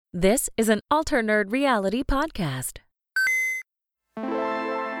This is an Alter Nerd Reality podcast.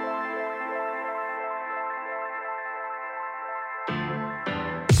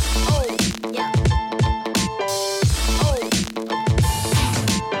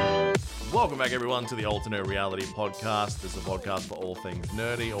 Welcome back, everyone, to the Alter Nerd Reality podcast. This is a podcast for all things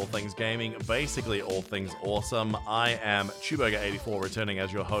nerdy, all things gaming, basically all things awesome. I am Chewburger84, returning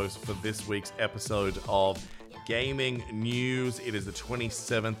as your host for this week's episode of Gaming News. It is the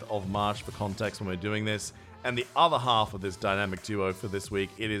 27th of March for context when we're doing this. And the other half of this dynamic duo for this week,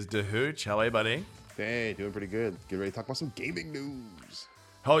 it is Dahuch. How are you, buddy? Hey, doing pretty good. Get ready to talk about some gaming news.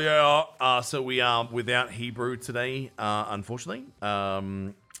 Hell yeah. So we are without Hebrew today, unfortunately.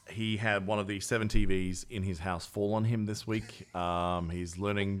 He had one of the 7 TVs in his house fall on him this week. He's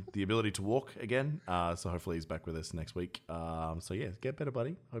learning the ability to walk again. So hopefully he's back with us next week. So yeah, get better,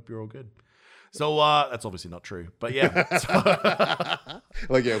 buddy. Hope you're all good. So that's obviously not true, but yeah.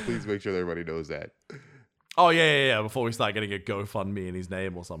 Please make sure that everybody knows that. Oh yeah. Before we start getting a GoFundMe in his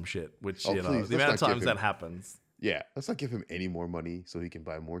name or some shit, which the amount of times that happens. Yeah, let's not give him any more money so he can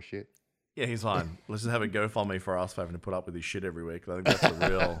buy more shit. Yeah, he's fine. Let's just have a GoFundMe for us for having to put up with his shit every week. I think that's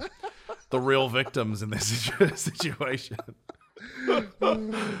the real victims in this situation.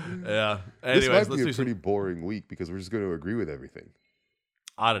 Yeah. Anyways, this might be a do pretty boring week because we're just going to agree with everything.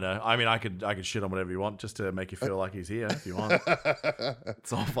 I don't know. I mean, I could shit on whatever you want just to make you feel like he's here if you want.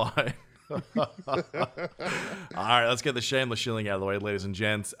 It's all fine. All right, let's get the shameless shilling out of the way, ladies and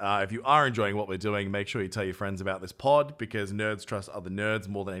gents. If you are enjoying what we're doing, make sure you tell your friends about this pod because nerds trust other nerds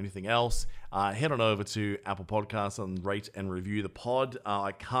more than anything else. Head on over to Apple Podcasts and rate and review the pod.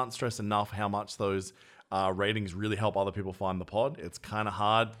 I can't stress enough how much those ratings really help other people find the pod. It's kind of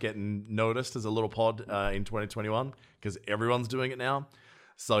hard getting noticed as a little pod in 2021 because everyone's doing it now.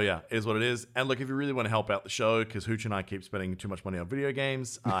 So yeah, it is what it is. And look, if you really want to help out the show, because Hooch and I keep spending too much money on video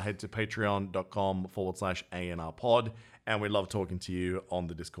games, head to patreon.com/ANR pod. And we love talking to you on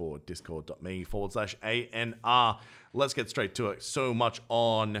the Discord, discord.me/ANR. Let's get straight to it. So much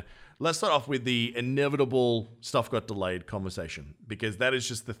on. Let's start off with the inevitable stuff got delayed conversation, because that is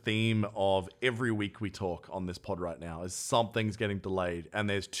just the theme of every week we talk on this pod right now, is something's getting delayed. And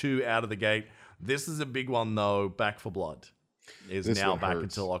there's 2 out of the gate. This is a big one, though. Back for Blood is now back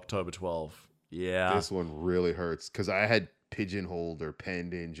until October 12. Yeah. This one really hurts because I had pigeonholed or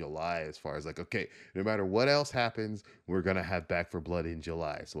penned in July as far as okay, no matter what else happens, we're going to have Back for Blood in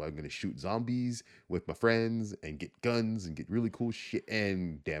July. So I'm going to shoot zombies with my friends and get guns and get really cool shit.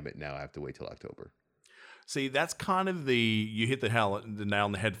 And damn it, now I have to wait till October. See, that's kind of you hit the nail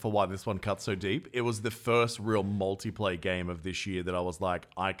on the head for why this one cut so deep. It was the first real multiplayer game of this year that I was like,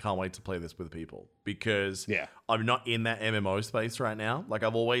 I can't wait to play this with people because I'm not in that MMO space right now. Like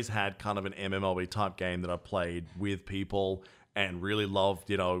I've always had kind of an MMO type game that I played with people and really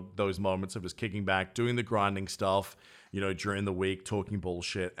loved, those moments of just kicking back, doing the grinding stuff, during the week, talking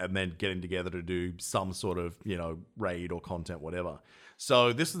bullshit, and then getting together to do some sort of, raid or content, whatever.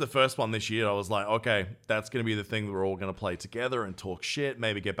 So this is the first one this year. I was like, okay, that's going to be the thing that we're all going to play together and talk shit,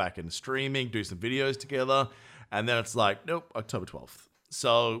 maybe get back into streaming, do some videos together. And then it's like, nope, October 12th.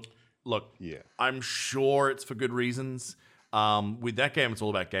 So look, I'm sure it's for good reasons. With that game, it's all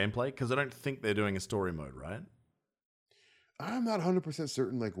about gameplay because I don't think they're doing a story mode, right? I'm not 100%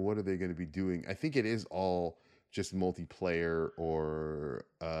 certain, what are they going to be doing? I think it is all just multiplayer or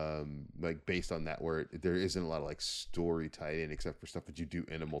based on that where there isn't a lot of story tied in except for stuff that you do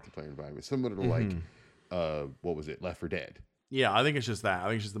in a multiplayer environment, similar to what was it, Left 4 Dead. Yeah, I think it's just that. I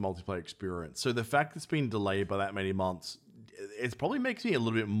think it's just the multiplayer experience. So the fact it's been delayed by that many months, it probably makes me a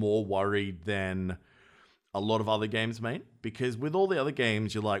little bit more worried than a lot of other games, mate, because with all the other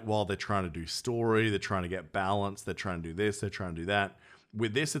games, you're like, well, they're trying to do story, they're trying to get balance, they're trying to do this, they're trying to do that.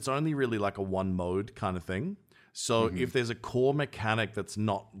 With this, it's only really like a one mode kind of thing. So if there's a core mechanic that's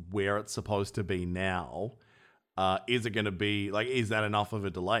not where it's supposed to be now, is it going to be is that enough of a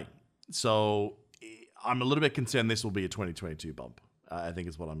delay? So I'm a little bit concerned this will be a 2022 bump. I think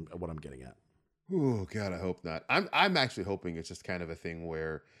is what I'm getting at. Oh God, I hope not. I'm actually hoping it's just kind of a thing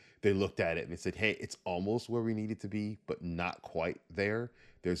where they looked at it and they said, hey, it's almost where we need it to be, but not quite there.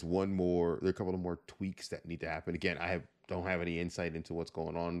 There are a couple of more tweaks that need to happen. Again, don't have any insight into what's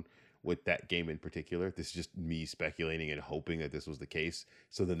going on with that game in particular. This is just me speculating and hoping that this was the case.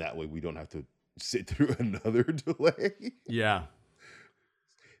 So then that way we don't have to sit through another delay. Yeah.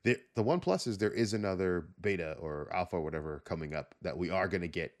 The one plus is there is another beta or alpha or whatever coming up that we are going to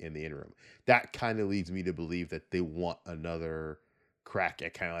get in the interim. That kind of leads me to believe that they want another crack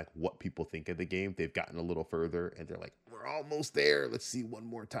at kind of what people think of the game. They've gotten a little further and they're like, we're almost there. Let's see one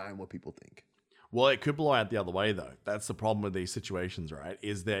more time what people think. Well, it could blow out the other way, though. That's the problem with these situations, right?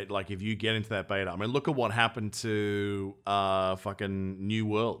 Is that, like, if you get into that beta, I mean, look at what happened to fucking New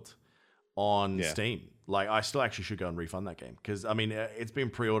World on Steam. Like, I still actually should go and refund that game. Because, I mean, it's been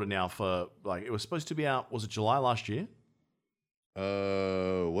pre-ordered now for, like, it was supposed to be out, was it July last year?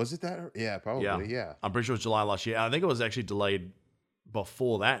 Was it that? Yeah, probably, yeah. I'm pretty sure it was July last year. I think it was actually delayed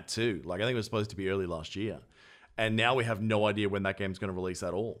before that, too. Like, I think it was supposed to be early last year. And now we have no idea when that game's going to release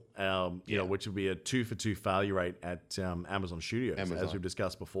at all. You know, which would be a 2-for-2 failure rate at Amazon Studios, as we've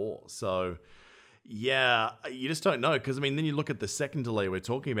discussed before. So, yeah, you just don't know. Because, I mean, then you look at the second delay we're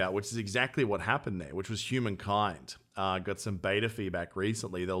talking about, which is exactly what happened there, which was Humankind. Got some beta feedback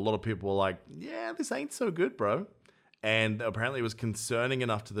recently that a lot of people were like, yeah, this ain't so good, bro. And apparently it was concerning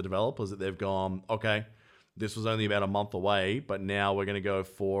enough to the developers that they've gone, okay, this was only about a month away, but now we're going to go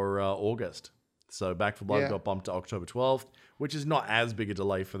for August. So Back 4 Blood got bumped to October 12th, which is not as big a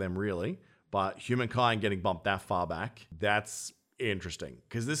delay for them, really. But Humankind getting bumped that far back, that's interesting.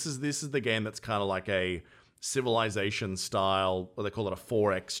 Because this is the game that's kind of like a Civilization style, what they call it, a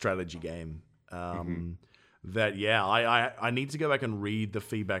 4X strategy game. That, I need to go back and read the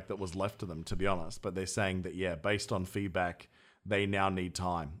feedback that was left to them, to be honest. But they're saying that, based on feedback, they now need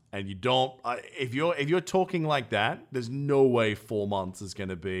time. And you don't, if you're talking like that, there's no way 4 months is going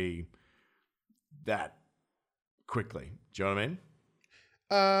to be that quickly. Do you know what I mean?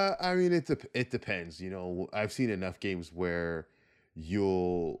 I mean, it depends. You know, I've seen enough games where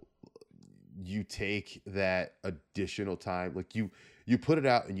you take that additional time, like you put it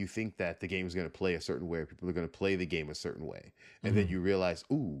out and you think that the game is going to play a certain way, or people are going to play the game a certain way, and then you realize,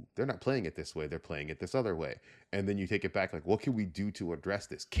 ooh, they're not playing it this way, they're playing it this other way, and then you take it back, like, what can we do to address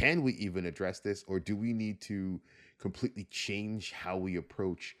this? Can we even address this, or do we need to completely change how we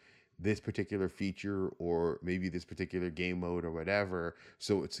approach this particular feature, or maybe this particular game mode, or whatever,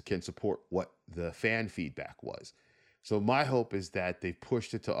 so it can support what the fan feedback was? So my hope is that they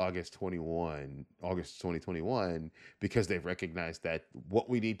pushed it to August 2021, because they've recognized that what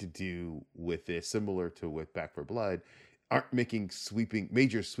we need to do with this, similar to with Back 4 Blood, aren't making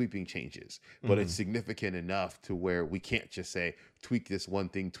major sweeping changes, but it's significant enough to where we can't just say, tweak this one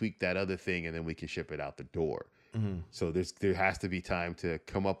thing, tweak that other thing, and then we can ship it out the door. So there has to be time to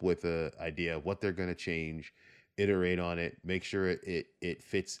come up with an idea of what they're going to change, iterate on it, make sure it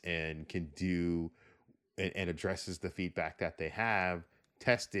fits and can do and addresses the feedback that they have,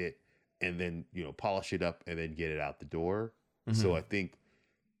 test it, and then, you know, polish it up and then get it out the door. So I think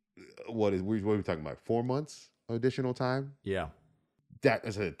what are we talking about? 4 months additional time? Yeah.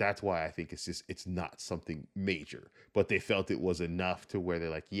 That's why I think it's not something major, but they felt it was enough to where they're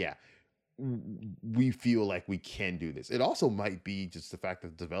like, yeah, we feel like we can do this. It also might be just the fact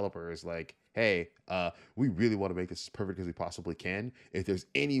that the developer is like, hey, we really want to make this as perfect as we possibly can. If there's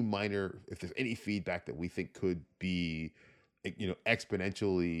any feedback that we think could be, you know,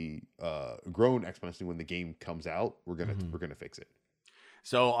 exponentially grown exponentially when the game comes out, we're gonna fix it.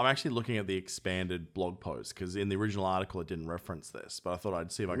 So I'm actually looking at the expanded blog post, because in the original article it didn't reference this, but I thought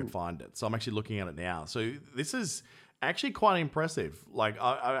I'd see if I could find it. So I'm actually looking at it now. So this is actually quite impressive. Like,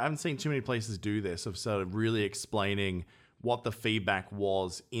 I haven't seen too many places do this, of sort of really explaining what the feedback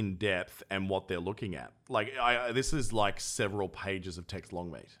was in depth and what they're looking at. Like, this is like several pages of text long,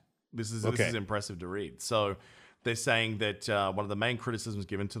 mate. This is impressive to read. So they're saying that one of the main criticisms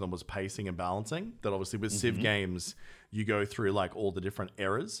given to them was pacing and balancing. That obviously with Civ games, you go through like all the different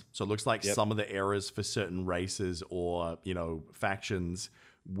eras. So it looks like some of the eras for certain races or, you know, factions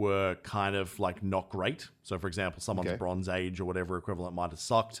were kind of like not great. So for example, someone's Bronze Age or whatever equivalent might have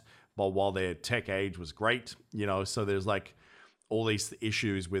sucked, but while their Tech Age was great, you know, so there's like all these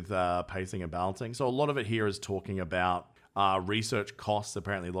issues with pacing and balancing. So a lot of it here is talking about research costs.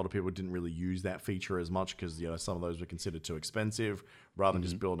 Apparently a lot of people didn't really use that feature as much because, you know, some of those were considered too expensive rather than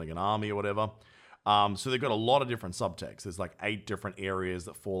just building an army or whatever. So they've got a lot of different subtexts. There's like 8 different areas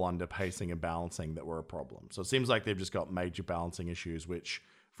that fall under pacing and balancing that were a problem. So it seems like they've just got major balancing issues, which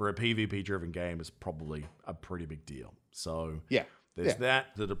for a PvP-driven game is probably a pretty big deal. So there's that.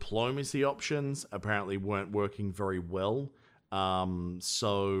 The diplomacy options apparently weren't working very well.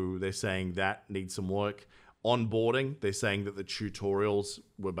 So they're saying that needs some work. Onboarding, they're saying that the tutorials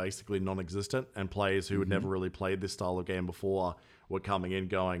were basically non-existent, and players who had never really played this style of game before were coming in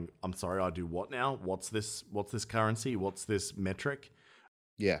going, I'm sorry, I do what now? What's this currency? What's this metric?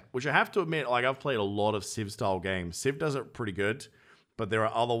 Yeah. Which I have to admit, like, I've played a lot of Civ-style games. Civ does it pretty good, but there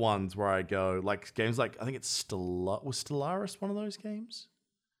are other ones where I go, like games like, I think it's was Stellaris one of those games?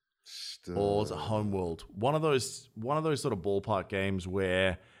 Or was it Homeworld? One of those sort of ballpark games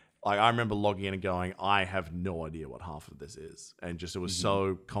where Like, I remember logging in and going, I have no idea what half of this is. And just, it was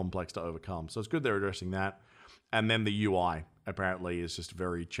so complex to overcome. So it's good they're addressing that. And then the UI apparently is just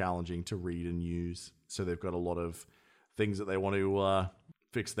very challenging to read and use. So they've got a lot of things that they want to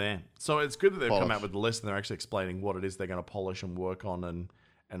fix there. So it's good that they've come out with the list and they're actually explaining what it is they're going to polish and work on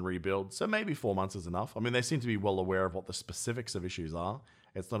and rebuild. So maybe 4 months is enough. I mean, they seem to be well aware of what the specifics of issues are.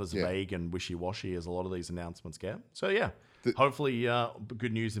 It's not as vague and wishy-washy as a lot of these announcements get. So yeah, hopefully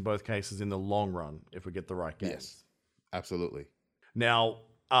good news in both cases in the long run if we get the right games. Yes, absolutely. Now,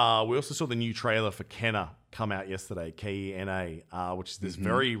 we also saw the new trailer for Kenna come out yesterday, Kena, which is this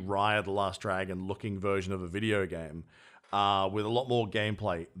very Raya the Last Dragon looking version of a video game with a lot more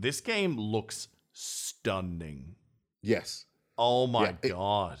gameplay. This game looks stunning. Yes. Oh my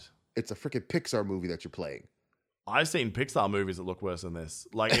God. It's a freaking Pixar movie that you're playing. I've seen Pixar movies that look worse than this.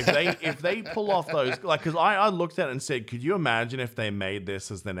 Like, if they pull off those, like, because I looked at it and said, could you imagine if they made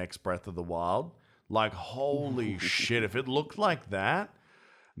this as the next Breath of the Wild? Like, holy shit, if it looked like that,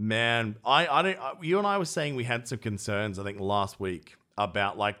 man, you and I were saying we had some concerns, I think, last week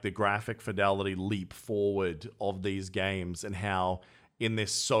about, like, the graphic fidelity leap forward of these games and how in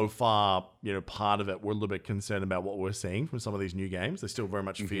this so far, part of it, we're a little bit concerned about what we're seeing from some of these new games. They still very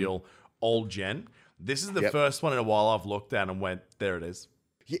much feel old gen. This is the first one in a while I've looked at and went, there it is.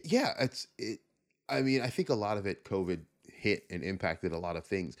 Yeah, I mean, I think a lot of it, COVID hit and impacted a lot of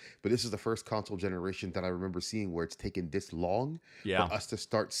things. But this is the first console generation that I remember seeing where it's taken this long for us to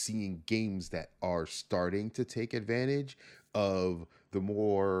start seeing games that are starting to take advantage of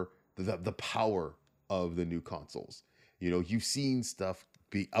the power of the new consoles. You've seen stuff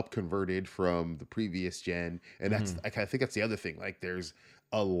be upconverted from the previous gen, and that's I think that's the other thing. Like, there's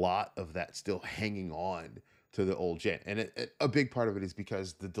a lot of that still hanging on to the old gen, and a big part of it is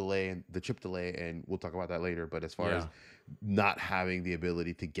because the delay and the chip delay, and we'll talk about that later. But as far as not having the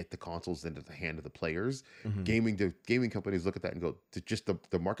ability to get the consoles into the hand of the players, gaming companies look at that and go, just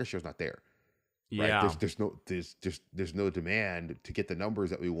the market share is not there. Yeah, right? There's no demand to get the numbers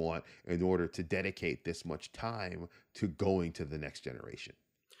that we want in order to dedicate this much time to going to the next generation.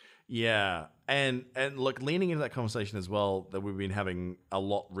 Yeah, and look, leaning into that conversation as well that we've been having a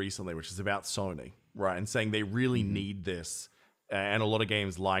lot recently, which is about Sony, right? And saying they really need this, and a lot of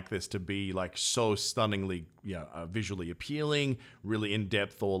games like this to be like so stunningly, visually appealing, really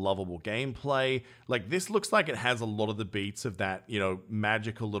in-depth or lovable gameplay. Like, this looks like it has a lot of the beats of that,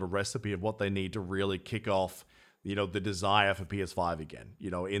 magical little recipe of what they need to really kick off, the desire for PS5 again,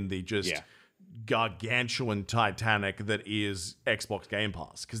 in the just gargantuan Titanic that is Xbox Game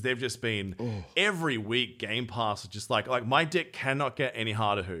Pass, because they've just been every week Game Pass is just like my dick cannot get any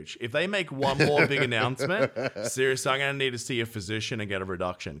harder, Hooch. If they make one more big announcement, seriously, I'm gonna need to see a physician and get a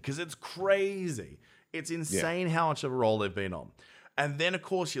reduction, because it's crazy. It's insane how much of a roll they've been on. And then of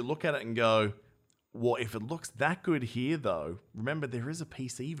course you look at it and go, well, if it looks that good here though, remember there is a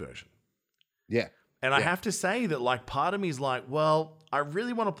PC version. And I have to say that, like, part of me is like, well, I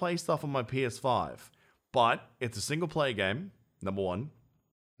really want to play stuff on my PS5, but it's a single-player game, number one,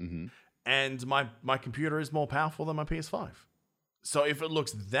 and my computer is more powerful than my PS5. So if it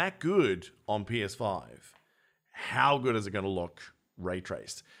looks that good on PS5, how good is it going to look ray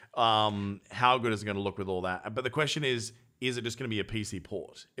traced? How good is it going to look with all that? But the question is it just going to be a PC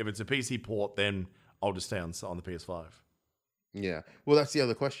port? If it's a PC port, then I'll just stay on the PS5. Yeah. Well, that's the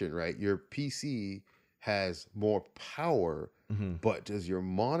other question, right? Your PC has more power, but does your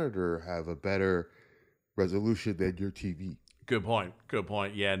monitor have a better resolution than your TV? Good point.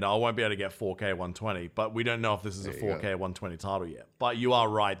 Yeah, no, I won't be able to get 4K 120, but we don't know if this is a 4K 120 title yet. But you are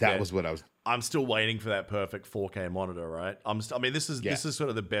right. That was what I was. I'm still waiting for that perfect 4K monitor, right? This is sort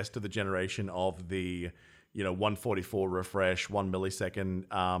of the best of the generation of the 144 refresh, 1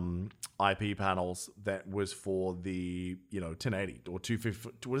 millisecond IP panels that was for the 1080 or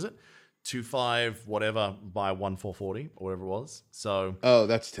 250. What is it? 25 whatever by 1440 or whatever it was. So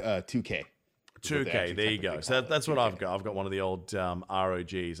that's 2K. 2K. There you go. So that's what I've got. I've got one of the old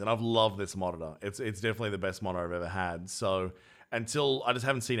ROGs, and I've loved this monitor. It's definitely the best monitor I've ever had. So until I just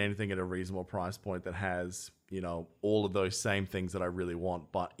haven't seen anything at a reasonable price point that has all of those same things that I really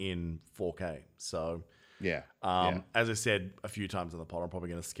want, but in 4K. So. As I said a few times on the pod, I'm probably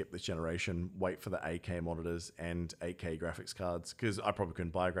going to skip this generation, wait for the 8K monitors and 8K graphics cards, because I probably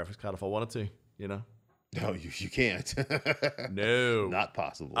couldn't buy a graphics card if I wanted to, No, you can't. No. Not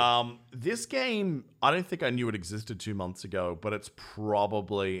possible. This game, I don't think I knew it existed 2 months ago, but it's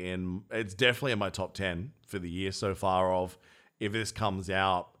definitely in my top 10 for the year so far of, if this comes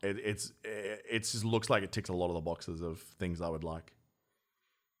out, it just looks like it ticks a lot of the boxes of things I would like.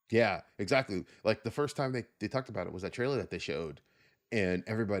 Yeah, exactly. Like, the first time they talked about it was that trailer that they showed, and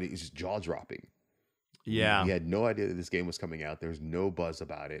everybody is just jaw dropping. Yeah. We had no idea that this game was coming out. There's no buzz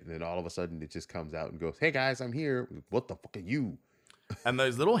about it. And then all of a sudden it just comes out and goes, hey guys, I'm here. What the fuck are you? And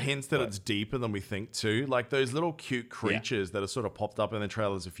those little hints that it's deeper than we think too, like those little cute creatures that have sort of popped up in the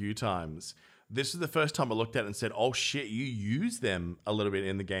trailers a few times. This is the first time I looked at it and said, oh shit, you use them a little bit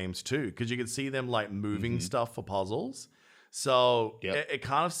in the games too. Because you can see them like moving stuff for puzzles. So it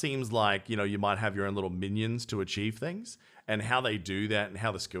kind of seems like, you know, you might have your own little minions to achieve things, and how they do that and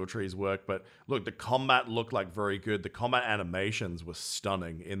how the skill trees work. But look, the combat looked like very good. The combat animations were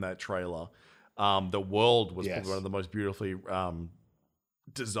stunning in that trailer. The world was probably one of the most beautifully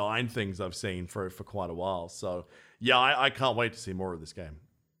designed things I've seen for quite a while. So yeah, I can't wait to see more of this game.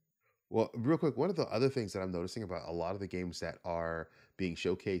 Well, real quick, one of the other things that I'm noticing about a lot of the games that are being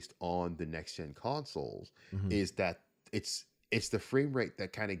showcased on the next gen consoles is that it's the frame rate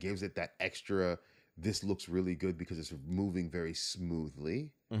that kind of gives it that extra, this looks really good because it's moving very smoothly.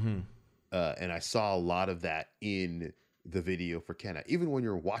 And I saw a lot of that in the video for Kenna. Even when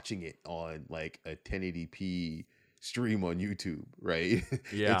you're watching it on like a 1080p stream on YouTube, right?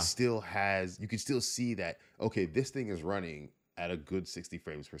 Yeah. It still has, you can still see that, okay, this thing is running at a good 60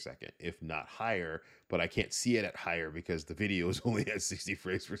 frames per second, if not higher, but I can't see it at higher because the video is only at 60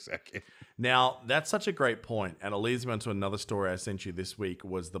 frames per second. Now, that's such a great point, and it leads me on to another story I sent you this week,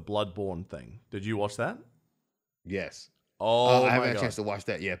 was the Bloodborne thing. Did you watch that? Yes. Oh, I haven't had a chance to watch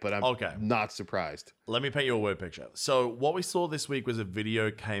that yet, but I'm not surprised. Let me paint you a word picture. So what we saw this week was a video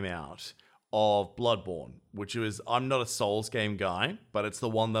came out of Bloodborne, which was, I'm not a Souls game guy, but it's the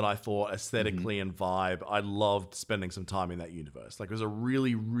one that I thought aesthetically and vibe, I loved spending some time in that universe. Like, it was a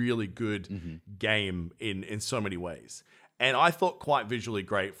really, really good game in so many ways. And I thought quite visually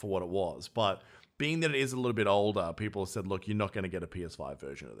great for what it was. But being that it is a little bit older, people said, look, you're not going to get a PS5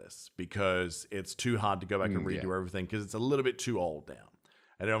 version of this because it's too hard to go back and redo everything because it's a little bit too old now.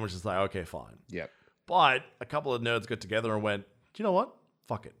 And everyone was just like, okay, fine. Yep. But a couple of nerds got together and went, do you know what?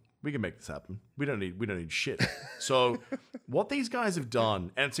 Fuck it. We can make this happen. We don't need shit. So what these guys have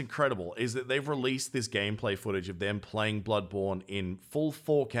done, and it's incredible, is that they've released this gameplay footage of them playing Bloodborne in full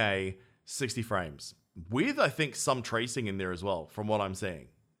 4K, 60 frames, with, I think, some tracing in there as well, from what I'm seeing,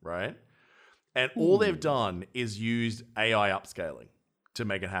 right? And all they've done is used AI upscaling to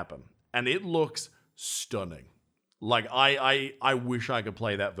make it happen. And it looks stunning. Like, I wish I could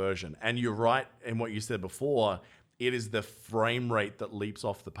play that version. And you're right in what you said before. It is the frame rate that leaps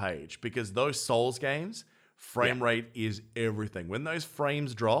off the page, because those Souls games, frame rate is everything. When those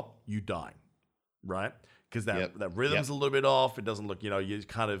frames drop, you die, right? Because that rhythm's a little bit off. It doesn't look, you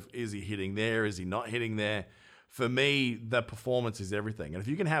kind of, is he hitting there? Is he not hitting there? For me, the performance is everything. And if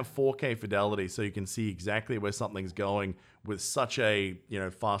you can have 4K fidelity so you can see exactly where something's going with such a,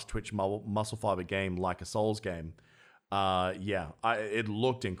 fast twitch muscle fiber game like a Souls game, it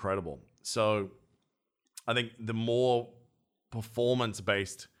looked incredible. So I think the more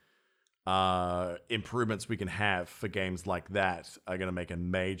performance-based improvements we can have for games like that are going to make a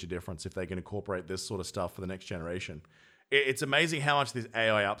major difference if they can incorporate this sort of stuff for the next generation. It's amazing how much this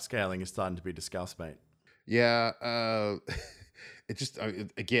AI upscaling is starting to be discussed, mate. Yeah. It just,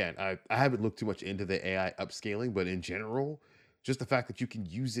 again, I haven't looked too much into the AI upscaling, but in general, just the fact that you can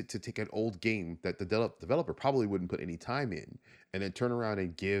use it to take an old game that the developer probably wouldn't put any time in and then turn around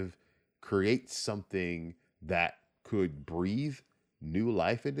and create something that could breathe new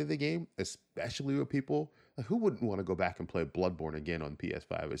life into the game, especially with people like, who wouldn't want to go back and play Bloodborne again on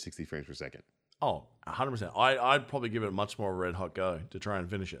PS5 at 60 frames per second? Oh, 100%. I'd probably give it much more red hot go to try and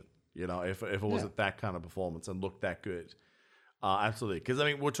finish it. If it wasn't that kind of performance and looked that good. Absolutely. Because,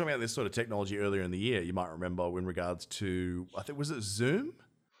 we were talking about this sort of technology earlier in the year. You might remember in regards to, I think, was it Zoom?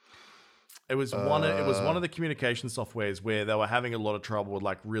 It was one of the communication softwares where they were having a lot of trouble with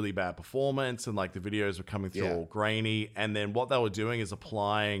like really bad performance and like the videos were coming through all grainy. And then what they were doing is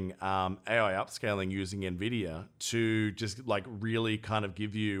applying AI upscaling using NVIDIA to just like really kind of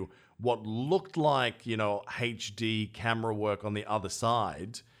give you what looked like, HD camera work on the other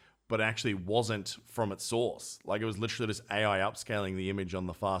side, but actually wasn't from its source. Like, it was literally just AI upscaling the image on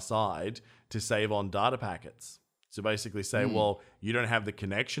the far side to save on data packets. So basically say, well, you don't have the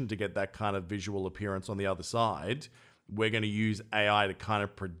connection to get that kind of visual appearance on the other side. We're going to use AI to kind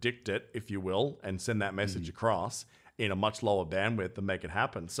of predict it, if you will, and send that message across in a much lower bandwidth and make it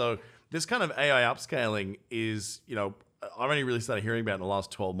happen. So this kind of AI upscaling is, I've only really started hearing about it in the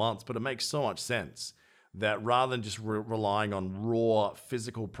last 12 months, but it makes so much sense that rather than just relying on raw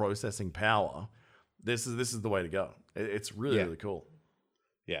physical processing power, this is the way to go. It's really, really cool.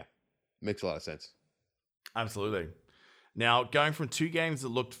 Yeah. Makes a lot of sense. Absolutely. Now, going from two games that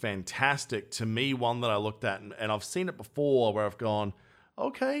looked fantastic to me, one that I looked at, and I've seen it before where I've gone,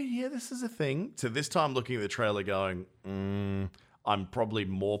 okay, yeah, this is a thing, to this time looking at the trailer going, I'm probably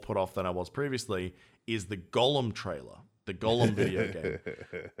more put off than I was previously, is the Golem trailer, the Golem video game.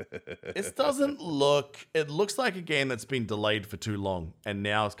 It looks like a game that's been delayed for too long, and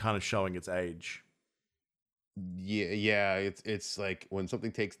now it's kind of showing its age. Yeah, it's like when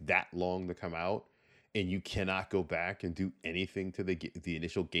something takes that long to come out, and you cannot go back and do anything to the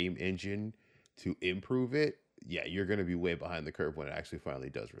initial game engine to improve it. Yeah, you're going to be way behind the curve when it actually finally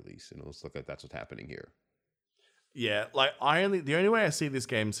does release, and it looks like that's what's happening here. Yeah, like the only way I see this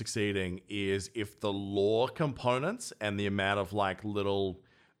game succeeding is if the lore components and the amount of like little,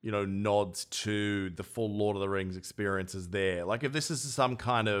 nods to the full Lord of the Rings experience is there. Like if this is some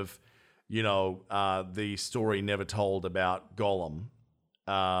kind of, the story never told about Gollum,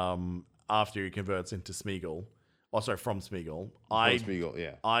 after he converts into Smeagol. Oh, sorry, from Smeagol. Smeagol,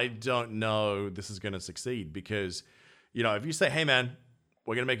 yeah. I don't know this is going to succeed because, if you say, hey, man,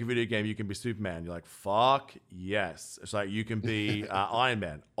 we're going to make a video game, you can be Superman. You're like, fuck, yes. It's like, you can be Iron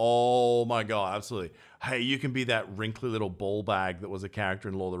Man. Oh, my God, absolutely. Hey, you can be that wrinkly little ball bag that was a character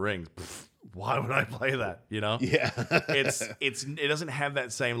in Lord of the Rings. Pfft, why would I play that, Yeah. It doesn't have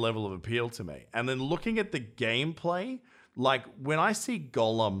that same level of appeal to me. And then looking at the gameplay, like when I see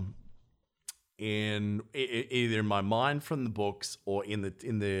Gollum in either in my mind from the books or in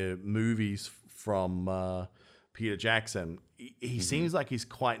the movies from Peter Jackson, he seems like he's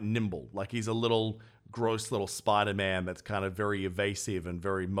quite nimble. Like he's a little gross little Spider-Man that's kind of very evasive and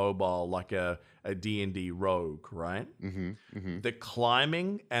very mobile, like a D&D rogue, right? The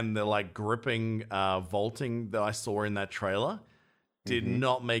climbing and the like gripping, vaulting that I saw in that trailer did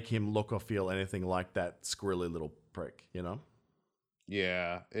not make him look or feel anything like that squirrely little prick,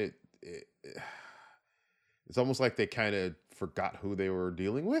 Yeah, it's almost like they kind of forgot who they were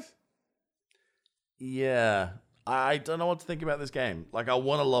dealing with. Yeah, I don't know what to think about this game. Like, I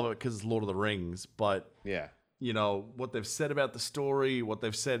want to love it because it's Lord of the Rings, but yeah, what they've said about the story, what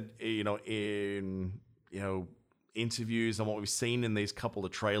they've said, in interviews and what we've seen in these couple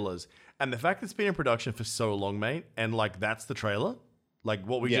of trailers, and the fact that it's been in production for so long, mate, and like that's the trailer, like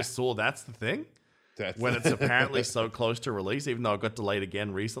what we just saw, that's the thing. When it's apparently so close to release, even though it got delayed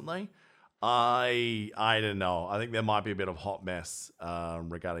again recently. I don't know. I think there might be a bit of hot mess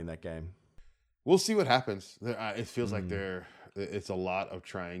regarding that game. We'll see what happens. It feels like it's a lot of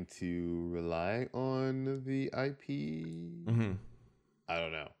trying to rely on the IP. I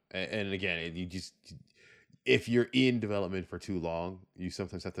don't know. And again, if you're in development for too long, you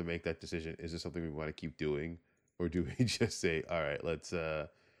sometimes have to make that decision. Is this something we want to keep doing, or do we just say, all right, let's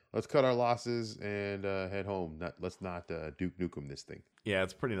cut our losses and head home. Let's not Duke Nukem this thing. Yeah,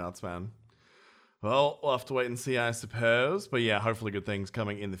 it's pretty nuts, man. Well, we'll have to wait and see, I suppose. But yeah, hopefully good things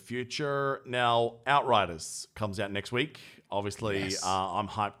coming in the future. Now, Outriders comes out next week. Obviously, yes. I'm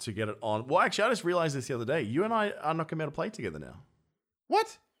hyped to get it on. Well, actually, I just realized this the other day. You and I are not going to be able to play together now.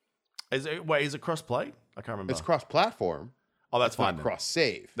 What? Is it cross-play? I can't remember. It's cross-platform. Oh, that's fine.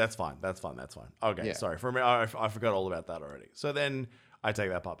 Cross-save. That's fine. Okay, yeah. Sorry. For a minute, I forgot all about that already. So then I take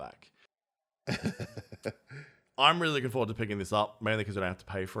that part back. I'm really looking forward to picking this up, mainly because I don't have to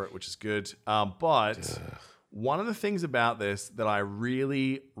pay for it, which is good. But one of the things about this that I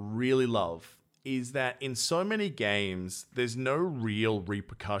really, really love is that in so many games, there's no real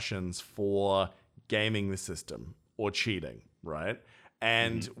repercussions for gaming the system or cheating, right?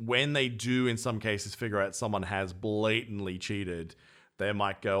 And when they do, in some cases, figure out someone has blatantly cheated, they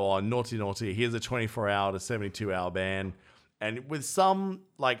might go, oh, naughty, here's a 24-hour to 72-hour ban. And with some,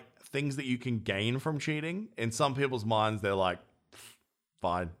 like, things that you can gain from cheating, in some people's minds, they're like,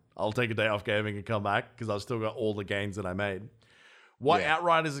 fine, I'll take a day off gaming and come back because I've still got all the gains that I made. What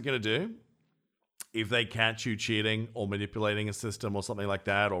Outriders are going to do, if they catch you cheating or manipulating a system or something like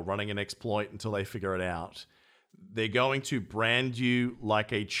that, or running an exploit until they figure it out, they're going to brand you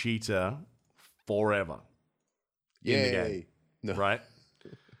like a cheater forever in the game, right?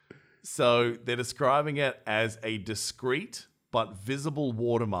 So they're describing it as a discreet but visible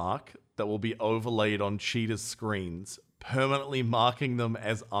watermark that will be overlaid on cheaters' screens, permanently marking them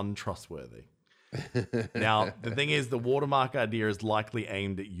as untrustworthy. Now, the thing is, the watermark idea is likely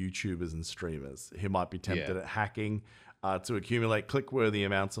aimed at YouTubers and streamers who might be tempted at hacking to accumulate click-worthy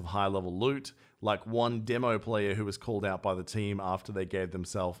amounts of high-level loot, like one demo player who was called out by the team after they gave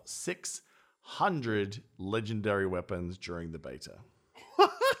themselves 600 legendary weapons during the beta.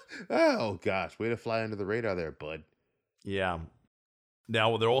 Oh, gosh. Way to fly under the radar there, bud. Yeah. Now,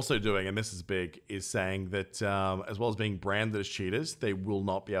 what they're also doing, and this is big, is saying that as well as being branded as cheaters, they will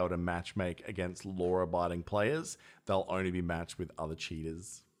not be able to matchmake against law-abiding players. They'll only be matched with other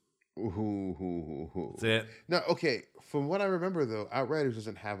cheaters. That's it. Now, okay, from what I remember, though, Outriders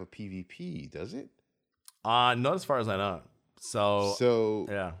doesn't have a PvP, does it? Not as far as I know. So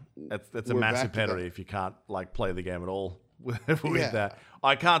yeah, that's a massive penalty if you can't like play the game at all with that.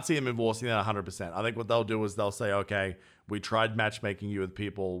 I can't see them enforcing that 100%. I think what they'll do is they'll say, okay, we tried matchmaking you with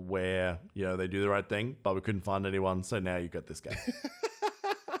people where they do the right thing, but we couldn't find anyone, so now you got this game.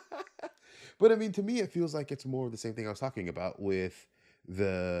 But I mean, to me, it feels like it's more of the same thing I was talking about with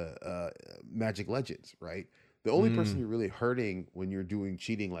the Magic Legends, right? The only person you're really hurting when you're doing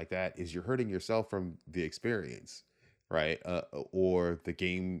cheating like that is you're hurting yourself from the experience, right? Or the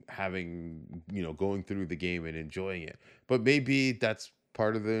game having, going through the game and enjoying it. But maybe that's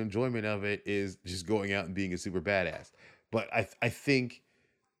part of the enjoyment of it is just going out and being a super badass. But I think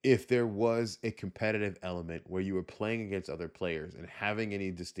if there was a competitive element where you were playing against other players and having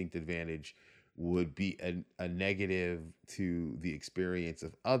any distinct advantage would be a negative to the experience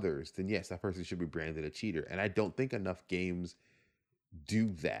of others, then yes, that person should be branded a cheater. And I don't think enough games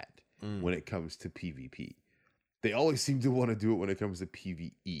do that when it comes to PvP. They always seem to want to do it when it comes to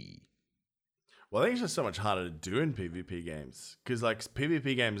PvE. Well, I think it's just so much harder to do in PvP games because like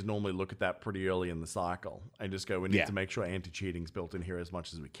PvP games normally look at that pretty early in the cycle and just go, we need to make sure anti-cheating's built in here as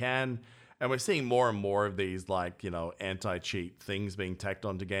much as we can. And we're seeing more and more of these like, anti-cheat things being tacked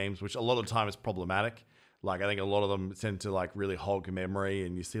onto games, which a lot of the time is problematic. Like I think a lot of them tend to like really hog memory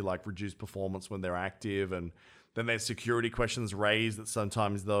and you see like reduced performance when they're active. And then there's security questions raised that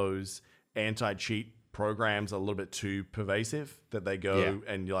sometimes those anti-cheat programs are a little bit too pervasive that they go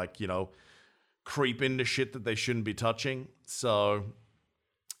and like, creep into shit that they shouldn't be touching. So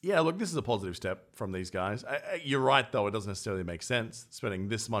yeah, look, this is a positive step from these guys. You're right, though. It doesn't necessarily make sense spending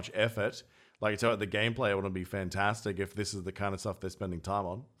this much effort. Like, it's the gameplay wouldn't be fantastic if this is the kind of stuff they're spending time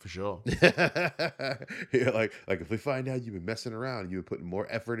on, for sure. Like if we find out you've been messing around, you've been putting more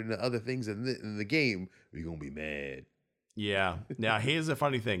effort into other things in the game, we're going to be mad. Yeah. Now, here's the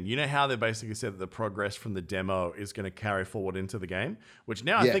funny thing. You know how they basically said that the progress from the demo is going to carry forward into the game? Which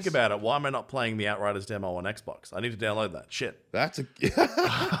now I think about it, why am I not playing the Outriders demo on Xbox? I need to download that. Shit. That's a good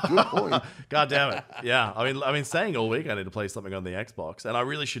point. God damn it. Yeah. I mean, saying all week I need to play something on the Xbox, and I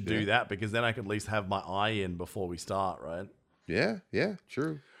really should do that because then I can at least have my eye in before we start, right? Yeah.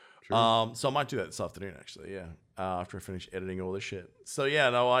 True. So I might do that this afternoon, actually. Yeah, after I finish editing all this shit. So yeah,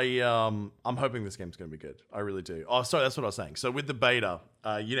 no, I'm hoping this game's going to be good. I really do. Oh, sorry, that's what I was saying. So with the beta,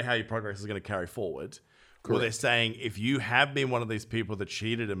 you know how your progress is going to carry forward. Correct. Well, they're saying if you have been one of these people that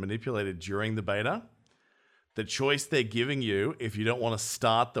cheated and manipulated during the beta, the choice they're giving you, if you don't want to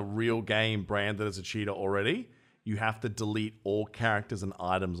start the real game branded as a cheater already, you have to delete all characters and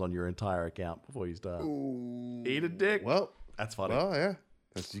items on your entire account before you start. Ooh. Eat a dick. Well, that's funny. Well, yeah.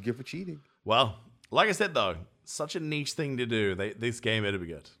 That's what you get for cheating. Well, like I said, though, such a niche thing to do. This game better be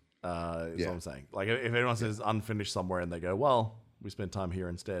good. Is what I'm saying. Like, if anyone says unfinished somewhere and they go, well, we spent time here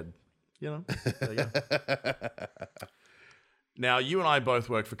instead, there you go. Now, you and I both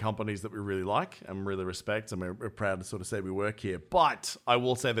work for companies that we really like and really respect, and we're proud to sort of say we work here. But I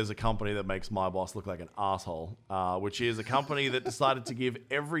will say there's a company that makes my boss look like an asshole, which is a company that decided to give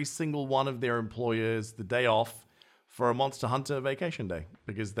every single one of their employers the day off for a Monster Hunter vacation day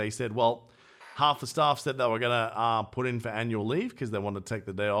because they said, well, half the staff said they were going to put in for annual leave because they wanted to take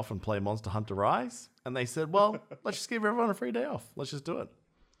the day off and play Monster Hunter Rise. And they said, well, let's just give everyone a free day off. Let's just do it.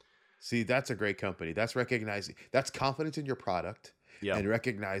 See, that's a great company. That's recognizing, that's confidence in your product and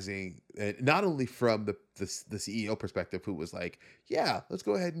recognizing, not only from the CEO perspective who was like, yeah, let's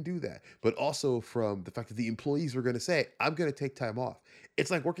go ahead and do that, but also from the fact that the employees were going to say, I'm going to take time off.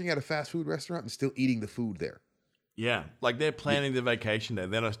 It's like working at a fast food restaurant and still eating the food there. Yeah, like they're planning the vacation day.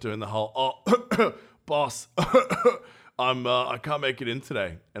 They're not doing the whole, boss, I can't make it in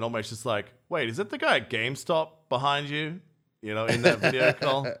today. And almost just like, wait, is it the guy at GameStop behind you? In that video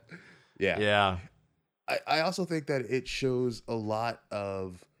call? Yeah. I also think that it shows a lot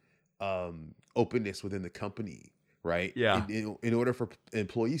of openness within the company, right? Yeah. In order for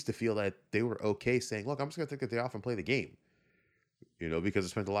employees to feel that they were okay saying, look, I'm just going to take the day off and play the game. Because I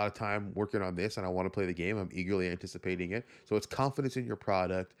spent a lot of time working on this and I want to play the game. I'm eagerly anticipating it. So it's confidence in your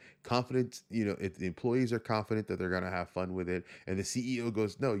product, confidence, if the employees are confident that they're going to have fun with it. And the CEO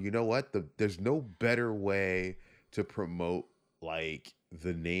goes, no, you know what? There's no better way to promote like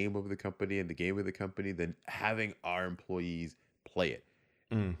the name of the company and the game of the company than having our employees play it.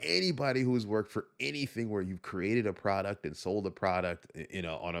 Anybody who's worked for anything where you've created a product and sold a product,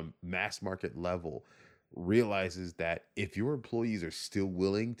 on a mass market level, realizes that if your employees are still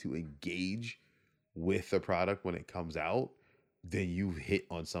willing to engage with the product when it comes out, then you've hit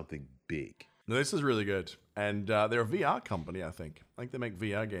on something big. No, this is really good. And they're a VR company, I think. I think they make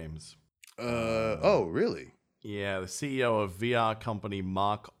VR games. Oh, really? Yeah, the CEO of VR company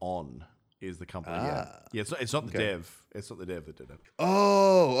Mark On is the company. Yeah, it's not the dev. It's not the dev that did it.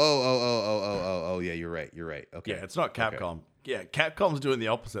 Oh. Yeah, you're right. Okay. Yeah, it's not Capcom. Okay. Yeah, Capcom's doing the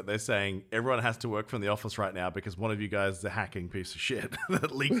opposit. They're saying everyone has to work from the office right now because one of you guys is a hacking piece of shit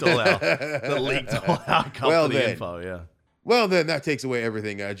that leaked all our company info. Yeah. Well, then that takes away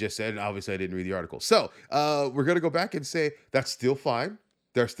everything I just said, and obviously I didn't read the article. So we're gonna go back and say that's still fine.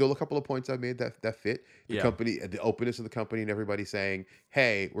 There are still a couple of points I made that fit. The company, the openness of the company, and everybody saying,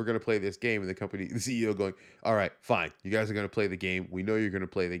 "Hey, we're going to play this game," and the CEO going, "All right, fine. You guys are going to play the game. We know you're going to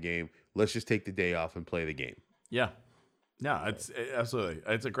play the game. Let's just take the day off and play the game." Yeah, no, absolutely.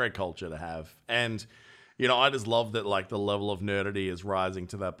 It's a great culture to have, and I just love that like the level of nerdity is rising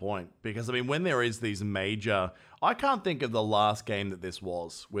to that point because I mean, when there is these major, I can't think of the last game that this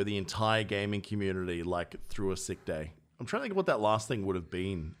was where the entire gaming community like threw a sick day. I'm trying to think of what that last thing would have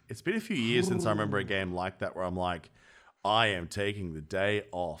been. It's been a few years since I remember a game like that where I'm like, I am taking the day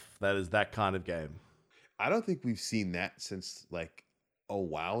off. That is that kind of game. I don't think we've seen that since like a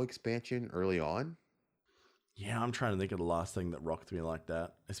WoW expansion early on. Yeah, I'm trying to think of the last thing that rocked me like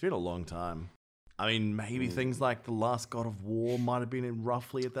that. It's been a long time. I mean, maybe things like the last God of War might have been in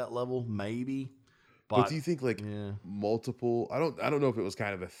roughly at that level, maybe. But do you think like multiple? I don't know if it was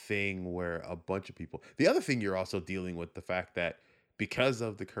kind of a thing where a bunch of people. The other thing you're also dealing with the fact that because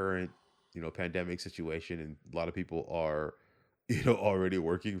of the current pandemic situation, and a lot of people are already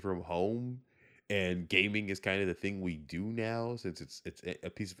working from home, and gaming is kind of the thing we do now since it's a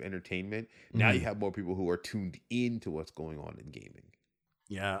piece of entertainment. Now you have more people who are tuned into what's going on in gaming.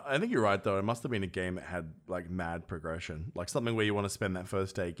 Yeah, I think you're right, though. It must have been a game that had, like, mad progression. Like, something where you want to spend that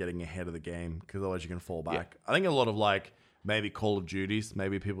first day getting ahead of the game, because otherwise you can fall back. Yeah. I think a lot of, like, maybe Call of Duties,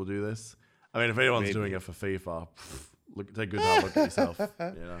 maybe people do this. I mean, if anyone's doing it for FIFA, take a good hard look at yourself.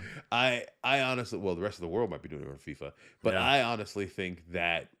 I honestly, well, the rest of the world might be doing it for FIFA, but I honestly think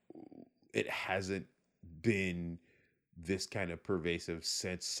that it hasn't been this kind of pervasive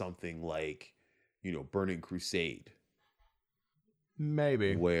since something like, Burning Crusade.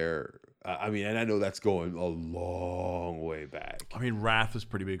 Maybe. Where, I mean, and I know that's going a long way back. I mean, Wrath was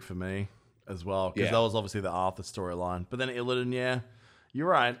pretty big for me as well, because that was obviously the Arthur storyline. But then Illidan, you're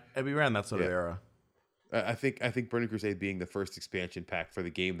right. It'd be around that sort of era. I think Burning Crusade being the first expansion pack for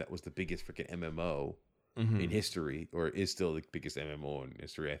the game that was the biggest freaking MMO in history, or is still the biggest MMO in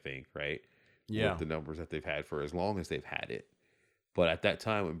history, I think, right? Yeah. With the numbers that they've had for as long as they've had it. But at that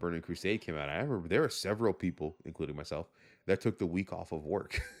time when Burning Crusade came out, I remember there were several people, including myself, that took the week off of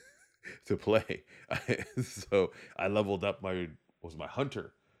work to play. So I leveled up my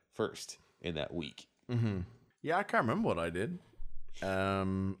hunter first in that week. Mm-hmm. Yeah, I can't remember what I did. I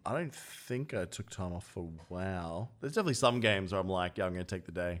don't think I took time off for WoW. There's definitely some games where I'm like, yeah, I'm going to take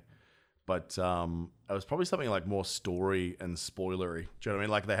the day. But it was probably something like more story and spoilery. Do you know what I mean?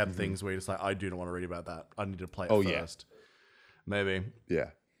 Like they have things where you're just like, I do not want to read about that. I need to play it first. Yeah. Maybe.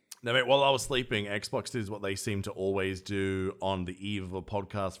 Yeah. No, mate, while I was sleeping, Xbox did what they seem to always do on the eve of a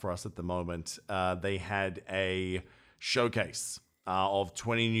podcast for us at the moment. They had a showcase of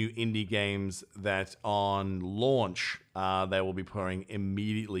 20 new indie games that on launch, they will be putting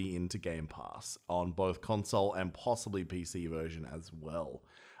immediately into Game Pass on both console and possibly PC version as well.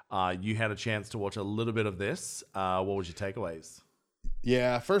 You had a chance to watch a little bit of this. What was your takeaways?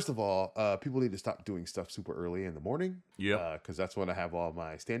 Yeah, first of all, people need to stop doing stuff super early in the morning. Yeah. Because that's when I have all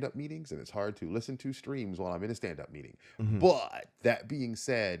my stand-up meetings, and it's hard to listen to streams while I'm in a stand-up meeting. Mm-hmm. But that being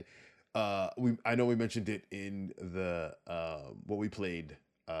said, I know we mentioned it in the what we played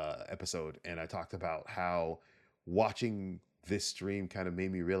episode, and I talked about how watching this stream kind of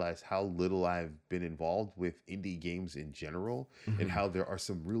made me realize how little I've been involved with indie games in general, and how there are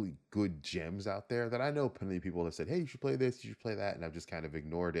some really good gems out there that I know plenty of people have said, hey, you should play this, you should play that, and I've just kind of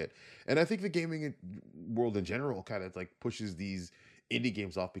ignored it. And I think the gaming world in general kind of like pushes these indie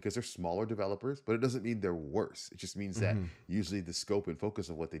games off because they're smaller developers, but it doesn't mean they're worse. It just means that usually the scope and focus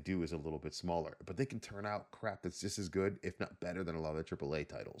of what they do is a little bit smaller, but they can turn out crap that's just as good, if not better, than a lot of the AAA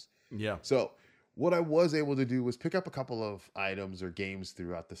titles. Yeah. So what I was able to do was pick up a couple of items or games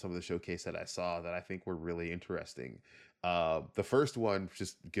throughout some of the showcase that I saw that I think were really interesting. The first one,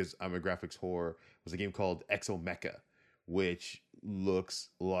 just because I'm a graphics whore, was a game called Exomecha, which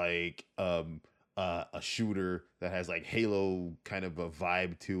looks like a shooter that has like Halo kind of a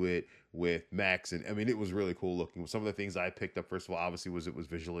vibe to it with mechs, and I mean it was really cool looking. Some of the things I picked up, first of all, obviously was it was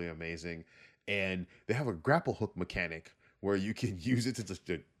visually amazing, and they have a grapple hook mechanic where you can use it to just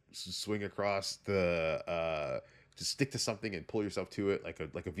to swing across the to stick to something and pull yourself to it like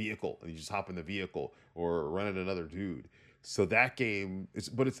a vehicle, and you just hop in the vehicle or run at another dude. So that game is,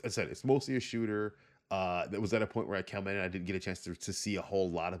 but it's, as I said, it's mostly a shooter. That was at a point where I came in and I didn't get a chance to see a whole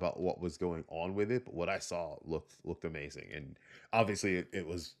lot about what was going on with it, but what I saw looked amazing, and obviously it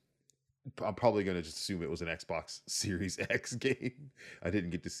was. I'm probably going to just assume it was an Xbox Series X game. I didn't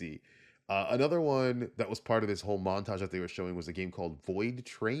get to see. Another one that was part of this whole montage that they were showing was a game called Void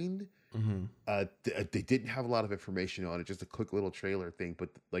Train. They didn't have a lot of information on it, just a quick little trailer thing. But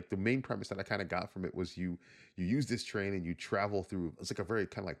like the main premise that I kind of got from it was you use this train and you travel through. It's like a very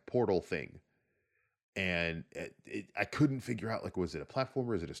kind of like portal thing. And I couldn't figure out, like, was it a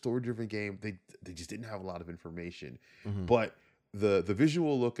platformer? Is it a story-driven game? They just didn't have a lot of information. But the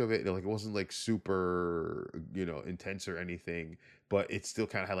visual look of it, like, it wasn't like super, intense or anything, but it still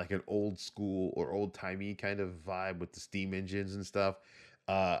kind of had like an old school or old timey kind of vibe with the steam engines and stuff.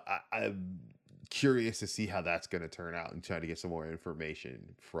 I'm curious to see how that's going to turn out and try to get some more information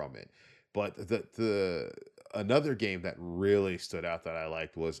from it. But the another game that really stood out that I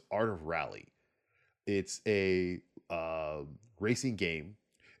liked was Art of Rally. It's a racing game,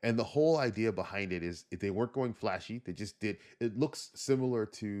 and the whole idea behind it is they weren't going flashy. They just did. It looks similar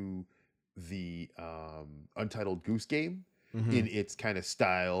to the Untitled Goose Game in its kind of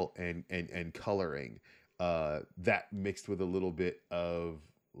style and coloring. That mixed with a little bit of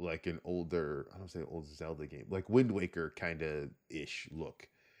like an older, I don't say old Zelda game, like Wind Waker kind of ish look.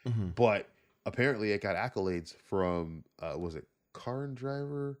 But apparently, it got accolades from was it Car and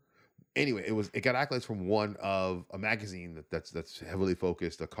Driver? Anyway, it got accolades from one of a magazine that's heavily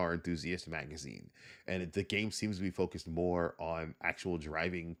focused, a car enthusiast magazine, and the game seems to be focused more on actual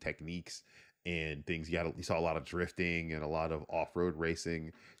driving techniques and things. You saw a lot of drifting and a lot of off-road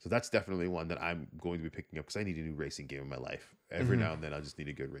racing, so that's definitely one that I'm going to be picking up because I need a new racing game in my life. Every now and then, I just need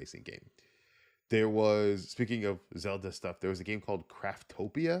a good racing game. There was, speaking of Zelda stuff, there was a game called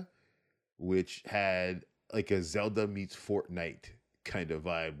Craftopia, which had like a Zelda meets Fortnite kind of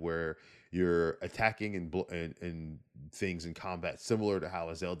vibe where you're attacking and things in combat, similar to how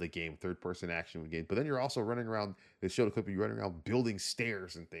a Zelda game, third-person action would game. But then you're also running around. They showed a clip of you running around building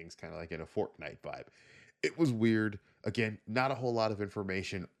stairs and things, kind of like in a Fortnite vibe. It was weird. Again, not a whole lot of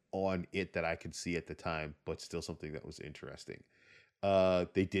information on it that I could see at the time, but still something that was interesting.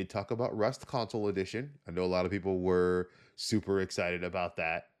 They did talk about Rust Console Edition. I know a lot of people were super excited about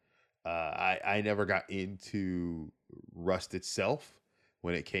that. I never got into Rust itself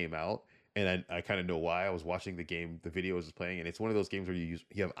when it came out, and I kind of know why. I was watching the game, the video was playing, and it's one of those games where you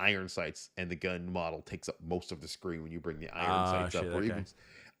have iron sights, and the gun model takes up most of the screen when you bring the iron sights up. Or even,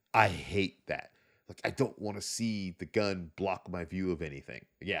 I hate that. Like, I don't want to see the gun block my view of anything.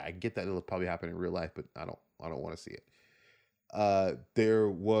 Yeah, I get that it'll probably happen in real life, but I don't want to see it. Are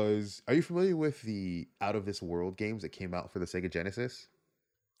you familiar with the Out of This World games that came out for the Sega Genesis?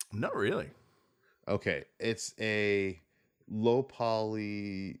 Not really. Okay, it's a low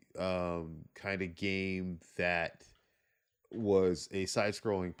poly kind of game that was a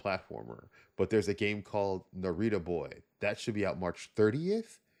side-scrolling platformer. But there's a game called Narita Boy that should be out March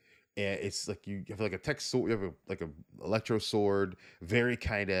 30th, and it's like you have like a tech sword, you have like a electro sword, very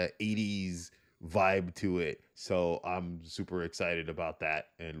kind of 80s vibe to it. So I'm super excited about that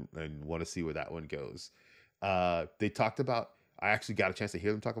and want to see where that one goes. They talked about. I actually got a chance to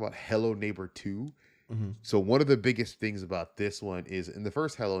hear them talk about Hello Neighbor 2. So one of the biggest things about this one is in the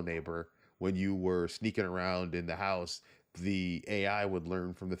first Hello Neighbor, when you were sneaking around in the house, the AI would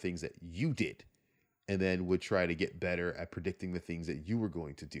learn from the things that you did and then would try to get better at predicting the things that you were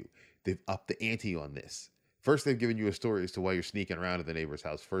going to do. They've upped the ante on this. First, they've given you a story as to why you're sneaking around at the neighbor's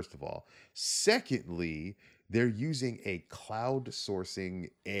house, first of all. Secondly, they're using a cloud sourcing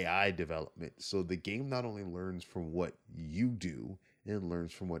AI development. So the game not only learns from what you do, it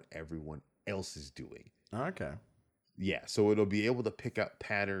learns from what everyone else is doing. Okay. Yeah, so it'll be able to pick up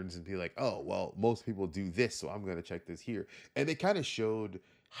patterns and be like, oh, well, most people do this, so I'm going to check this here. And they kind of showed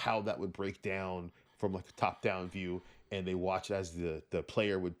how that would break down from like a top-down view, and they watched as the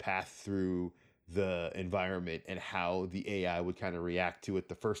player would pass through the environment and how the AI would kind of react to it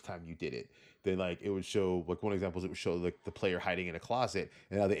the first time you did it. Then like it would show, like one example is it would show like the player hiding in a closet,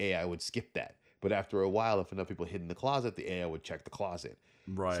 and how the AI would skip that. But after a while, if enough people hid in the closet, the AI would check the closet.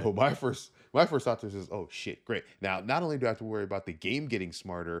 Right. So my first thought to this is, oh shit, great. Now, not only do I have to worry about the game getting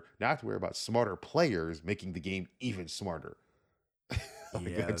smarter, now I have to worry about smarter players making the game even smarter. Like,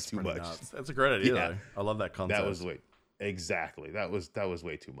 Yeah, that's too pretty much. nuts. That's a great idea, Yeah. though. I love that concept. That was exactly. That was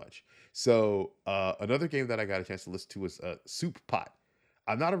way too much. So another game that I got a chance to listen to was Soup Pot.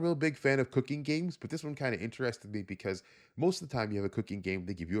 I'm not a real big fan of cooking games, but this one kind of interested me because most of the time you have a cooking game,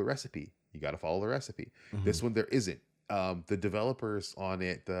 they give you a recipe. You got to follow the recipe. This one there isn't. The developers on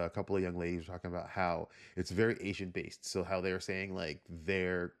it, a couple of young ladies were talking about how it's very Asian based. So how they were saying like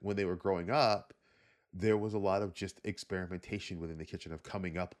when they were growing up, there was a lot of just experimentation within the kitchen of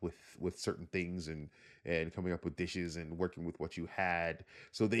coming up with certain things and coming up with dishes and working with what you had.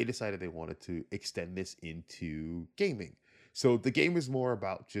 So they decided they wanted to extend this into gaming. So the game is more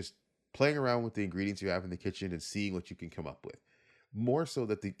about just playing around with the ingredients you have in the kitchen and seeing what you can come up with. More so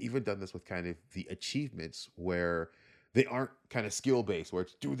that they've even done this with kind of the achievements where they aren't kind of skill based, where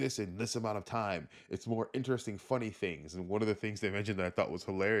it's do this in this amount of time. It's more interesting, funny things. And one of the things they mentioned that I thought was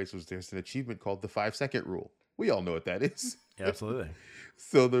hilarious was there's an achievement called the 5-second rule. We all know what that is. Yeah, absolutely.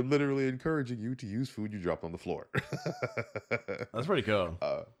 So they're literally encouraging you to use food you dropped on the floor. That's pretty cool.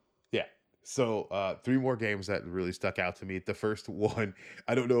 Yeah. So 3 more games that really stuck out to me. The first one,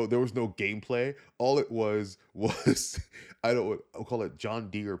 I don't know, there was no gameplay. All it was I'll call it John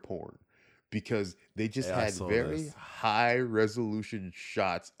Deere porn, because they just had very high resolution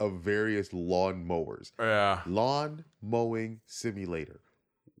shots of various lawn mowers. Yeah. Lawn mowing simulator.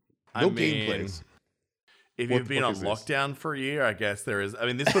 No gameplays. If you've been on lockdown for a year, I guess there is. I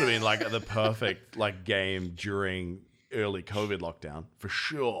mean, this would have been like the perfect like game during early COVID lockdown for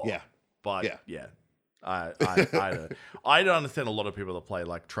sure. Yeah. But yeah. I don't understand a lot of people that play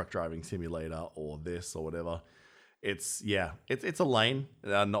like truck driving simulator or this or whatever. It's a lane,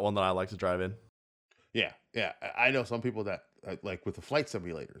 not one that I like to drive in. Yeah. I know some people that like with the flight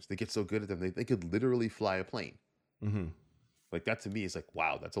simulators, they get so good at them they could literally fly a plane. Mm-hmm. Like that to me is like,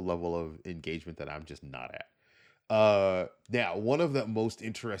 wow, that's a level of engagement that I'm just not at. Now, one of the most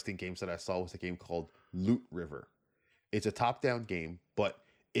interesting games that I saw was a game called Loot River. It's a top-down game, but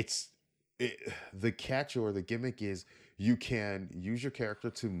the catch or the gimmick is you can use your character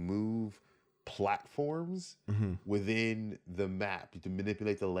to move platforms within the map to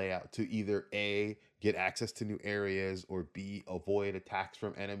manipulate the layout to either A, get access to new areas, or B, avoid attacks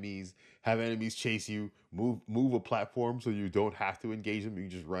from enemies, have enemies chase you, move a platform so you don't have to engage them, you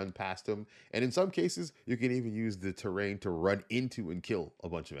just run past them. And in some cases, you can even use the terrain to run into and kill a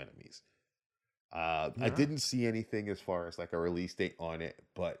bunch of enemies. I didn't see anything as far as like a release date on it,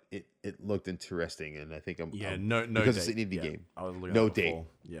 but it looked interesting, and I think no because date. it's an indie game. I was looking no at date.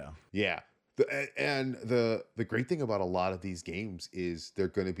 Yeah. The great thing about a lot of these games is they're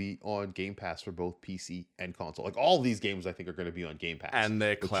going to be on Game Pass for both PC and console. Like all these games, I think are going to be on Game Pass, and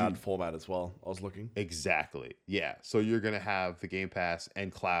their cloud format as well. I was looking exactly. Yeah, so you're going to have the Game Pass and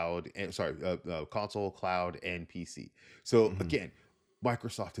cloud, and console, cloud, and PC. So again,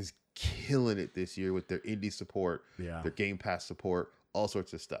 Microsoft is killing it this year with their indie support, their Game Pass support, all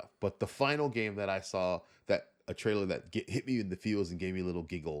sorts of stuff. But the final game that I saw, that a trailer that hit me in the feels and gave me a little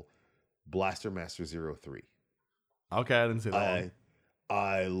giggle, Blaster Master 03. Okay, I didn't see that one.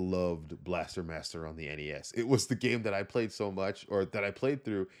 I loved Blaster Master on the NES. It was the game that I played so much, or that I played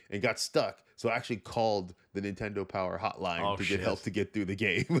through and got stuck. So I actually called the Nintendo Power Hotline to get help to get through the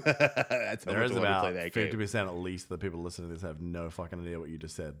game. That's how much I want to play that game. 50% at least of the people listening to this have no fucking idea what you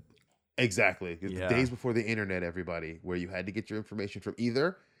just said. Exactly. The days before the internet, everybody, where you had to get your information from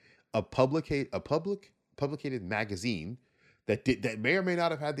either a publicated magazine that may or may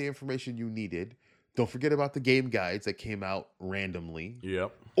not have had the information you needed. Don't forget about the game guides that came out randomly.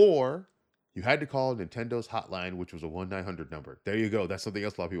 Yep. Or you had to call Nintendo's hotline, which was a 1-900 number. There you go. That's something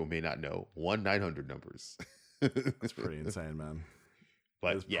else a lot of people may not know. 1-900 numbers. That's pretty insane, man.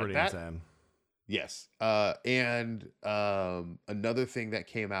 But it's pretty insane. Yes. And another thing that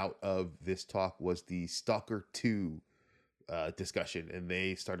came out of this talk was the Stalker 2 discussion, and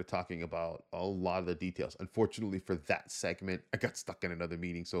they started talking about a lot of the details. Unfortunately for that segment, I got stuck in another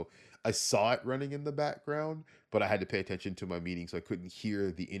meeting, so I saw it running in the background, but I had to pay attention to my meeting, so I couldn't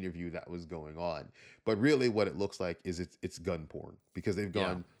hear the interview that was going on. But really what it looks like is it's gun porn, because they've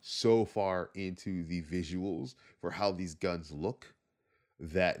gone so far into the visuals for how these guns look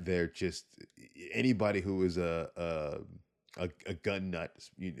that they're just, anybody who is a gun nut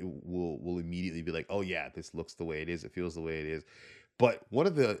will immediately be like, oh yeah, this looks the way it is, it feels the way it is. But one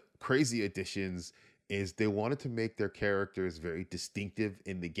of the crazy additions is they wanted to make their characters very distinctive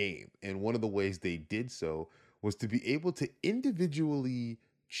in the game, and one of the ways they did so was to be able to individually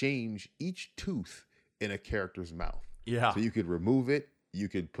change each tooth in a character's mouth. So you could remove it, you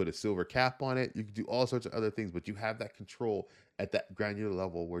could put a silver cap on it, you could do all sorts of other things, but you have that control at that granular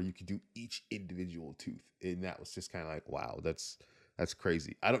level where you could do each individual tooth. And that was just kind of like, wow, that's That's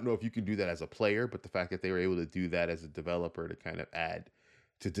crazy. I don't know if you can do that as a player, but the fact that they were able to do that as a developer to kind of add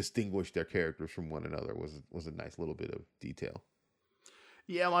to distinguish their characters from one another was a nice little bit of detail.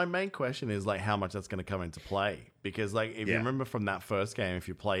 Yeah, my main question is like how much that's going to come into play, because like if you remember from that first game, if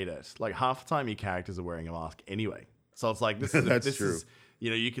you played it, like half the time your characters are wearing a mask anyway. So it's like this is That's true.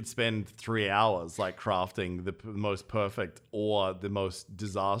 You could spend 3 hours like crafting the most perfect or the most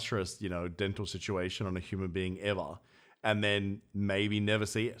disastrous, dental situation on a human being ever, and then maybe never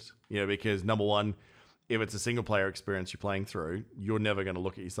see it. Because number one, if it's a single player experience you're playing through, you're never going to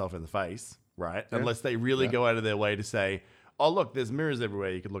look at yourself in the face, right? Yeah. Unless they really go out of their way to say, oh, look, there's mirrors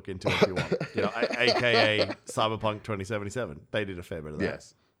everywhere you could look into if you want. AKA Cyberpunk 2077. They did a fair bit of that.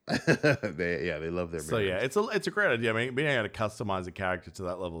 Yes. they love their mirrors. So yeah, it's a great idea. I mean, being able to customize a character to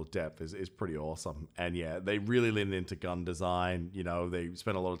that level of depth is pretty awesome. And yeah, they really leaned into gun design. They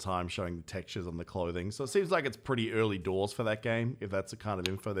spent a lot of time showing the textures on the clothing. So it seems like it's pretty early doors for that game, if that's the kind of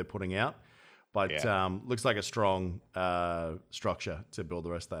info they're putting out. But looks like a strong structure to build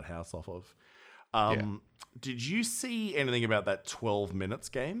the rest of that house off of. Did you see anything about that 12 minutes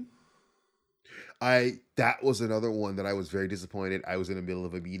game? That was another one that I was very disappointed. I was in the middle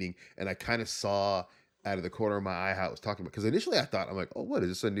of a meeting and I kind of saw out of the corner of my eye how it was talking about, because initially I thought, I'm like, oh, what is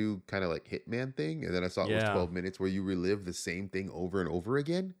this, a new kind of like Hitman thing? And then I saw it was 12 minutes where you relive the same thing over and over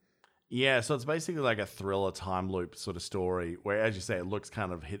again. Yeah, so it's basically like a thriller time loop sort of story where, as you say, it looks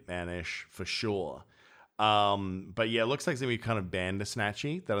kind of Hitman-ish for sure. But yeah, it looks like it's going to be kind of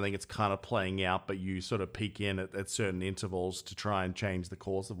Bandersnatchy, that I think it's kind of playing out, but you sort of peek in at certain intervals to try and change the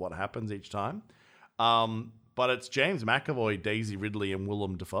course of what happens each time. But it's James McAvoy, Daisy Ridley, and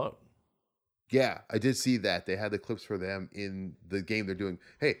Willem Dafoe. Yeah, I did see that. They had the clips for them in the game they're doing.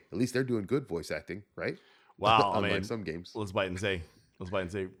 Hey, at least they're doing good voice acting, right? Wow, Unlike some games. Let's wait and see. We'll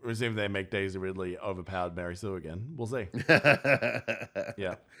see if they make Daisy Ridley overpowered Mary Sue again. We'll see.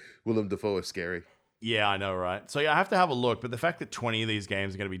 Yeah. Willem Dafoe is scary. Yeah, I know, right? So yeah, I have to have a look. But the fact that 20 of these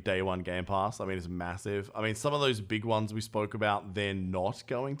games are going to be day one Game Pass, I mean, it's massive. I mean, some of those big ones we spoke about, they're not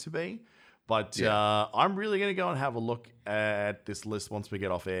going to be. But I'm really going to go and have a look at this list once we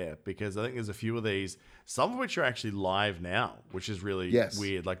get off air, because I think there's a few of these, some of which are actually live now, which is really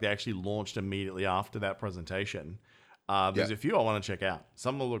weird. Like they actually launched immediately after that presentation. There's a few I want to check out.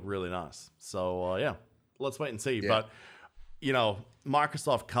 Some will look really nice. So yeah, let's wait and see. Yeah. But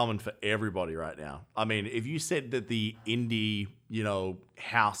Microsoft coming for everybody right now. I mean, if you said that the indie,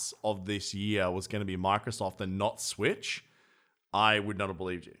 house of this year was going to be Microsoft and not Switch, I would not have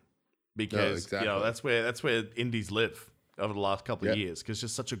believed you. Because that's where indies live over the last couple of years, because it's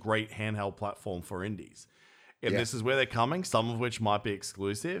just such a great handheld platform for indies. If this is where they're coming, some of which might be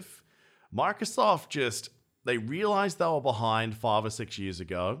exclusive, Microsoft they realized they were behind 5 or 6 years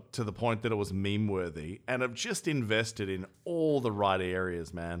ago to the point that it was meme worthy, and have just invested in all the right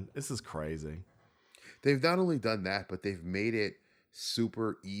areas, man. This is crazy. They've not only done that, but they've made it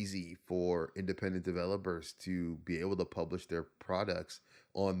super easy for independent developers to be able to publish their products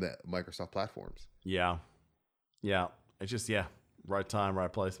on the Microsoft platforms. Yeah. It's just, right time,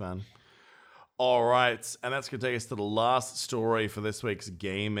 right place, man. All right. And that's going to take us to the last story for this week's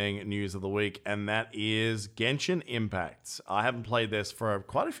gaming news of the week. And that is Genshin Impact. I haven't played this for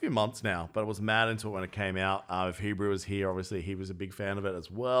quite a few months now, but I was mad into it when it came out. If Hebrew was here, obviously he was a big fan of it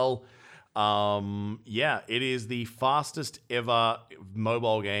as well. It is the fastest ever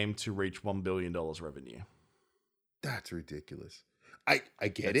mobile game to reach $1 billion revenue. That's ridiculous. I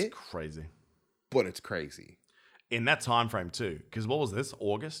get it. It's crazy. But it's crazy. In that time frame too. Because what was this?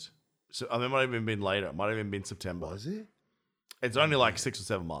 August? So I mean, it might have even been later. It might have even been September. Was it? It's only like 6 or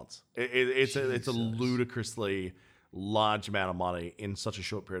 7 months. It's a ludicrously large amount of money in such a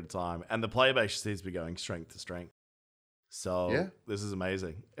short period of time. And the player base seems to be going strength to strength. So this is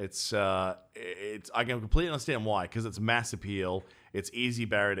amazing. It's I can completely understand why, because it's mass appeal. It's easy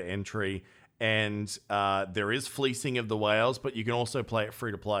barrier to entry. And there is fleecing of the whales, but you can also play it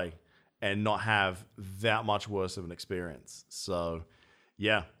free to play and not have that much worse of an experience. So,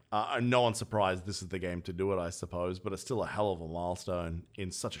 no one's surprised this is the game to do it, I suppose, but it's still a hell of a milestone in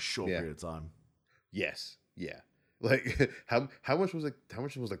such a short period of time. Yes, Like how much was it? How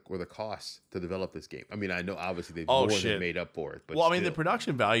much were the costs to develop this game? I mean, I know obviously they've more than made up for it, but I mean, the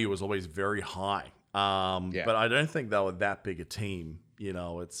production value was always very high. But I don't think they were that big a team.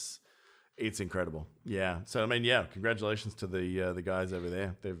 It's incredible. Yeah. So I mean, congratulations to the guys over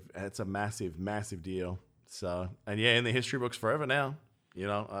there. It's a massive, massive deal. So in the history books forever now.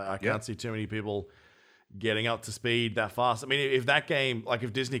 I can't see too many people getting up to speed that fast. I mean, if that game, like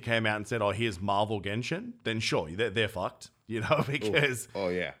if Disney came out and said, "Oh, here's Marvel Genshin," then sure, they're fucked. Because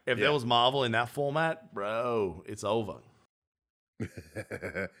if there was Marvel in that format, bro, it's over.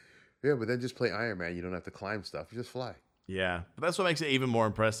 Yeah, but then just play Iron Man. You don't have to climb stuff. You just fly. Yeah, but that's what makes it even more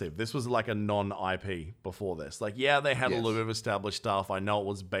impressive. This was like a non-IP before this. Like, yeah, they had a little bit of established stuff. I know it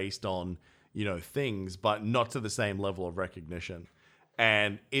was based on, things, but not to the same level of recognition.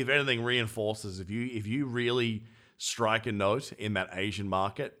 And if anything reinforces, if you really strike a note in that Asian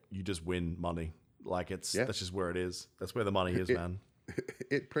market, you just win money. Like that's just where it is. That's where the money is, man.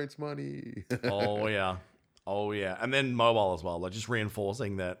 It prints money. Oh yeah. And then mobile as well. Like just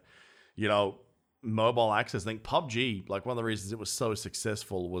reinforcing that, mobile access. I think PUBG, like one of the reasons it was so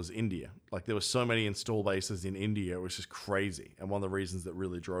successful was India. Like there were so many install bases in India, it was just crazy. And one of the reasons that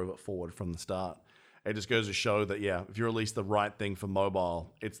really drove it forward from the start. It just goes to show that, if you release the right thing for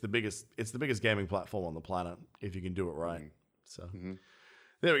mobile, it's the biggest gaming platform on the planet if you can do it right. So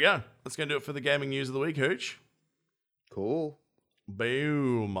there we go. That's going to do it for the gaming news of the week, Hooch. Cool.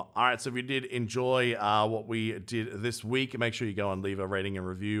 Boom. All right, so if you did enjoy what we did this week, make sure you go and leave a rating and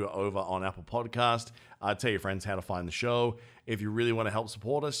review over on Apple Podcast. Tell your friends how to find the show. If you really want to help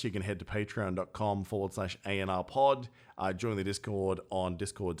support us, you can head to patreon.com/ANRpod. Join the Discord on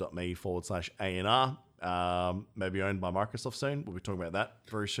discord.me/ANR. Maybe owned by Microsoft soon. We'll be talking about that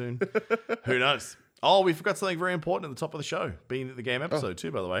very soon. Who knows? Oh, we forgot something very important at the top of the show, being the game episode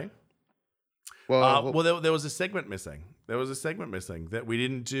too, by the way. Well, there was a segment missing. There was a segment missing that we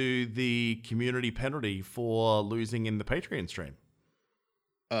didn't do the community penalty for losing in the Patreon stream.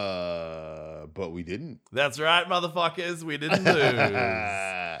 But we didn't. That's right, motherfuckers. We didn't lose.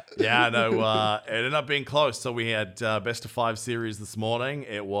 Yeah, no, it ended up being close. So we had best of 5 series this morning.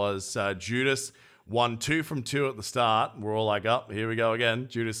 It was Judas won 2 from 2 at the start. We're all like, here we go again.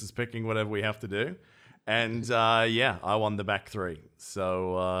 Judas is picking whatever we have to do. And I won the back 3.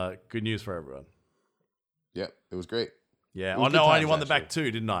 So good news for everyone. Yep, it was great. Yeah. I only won the back 2,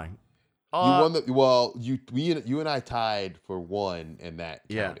 didn't I? You won you and I tied for 1, and that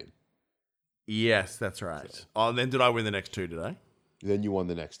counted. Yes, that's right. So. Oh, and then did I win the next 2, did I? Then you won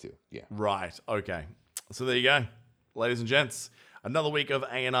the next 2. Yeah. Right. Okay. So there you go. Ladies and gents, another week of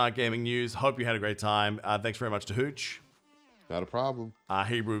A&R Gaming News. Hope you had a great time. Thanks very much to Hooch. Not a problem.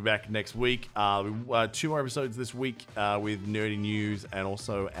 Hebrew back next week. 2 more episodes this week with nerdy news and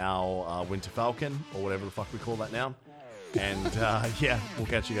also our Winter Falcon, or whatever the fuck we call that now. And we'll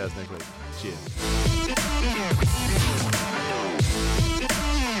catch you guys next week. Cheers.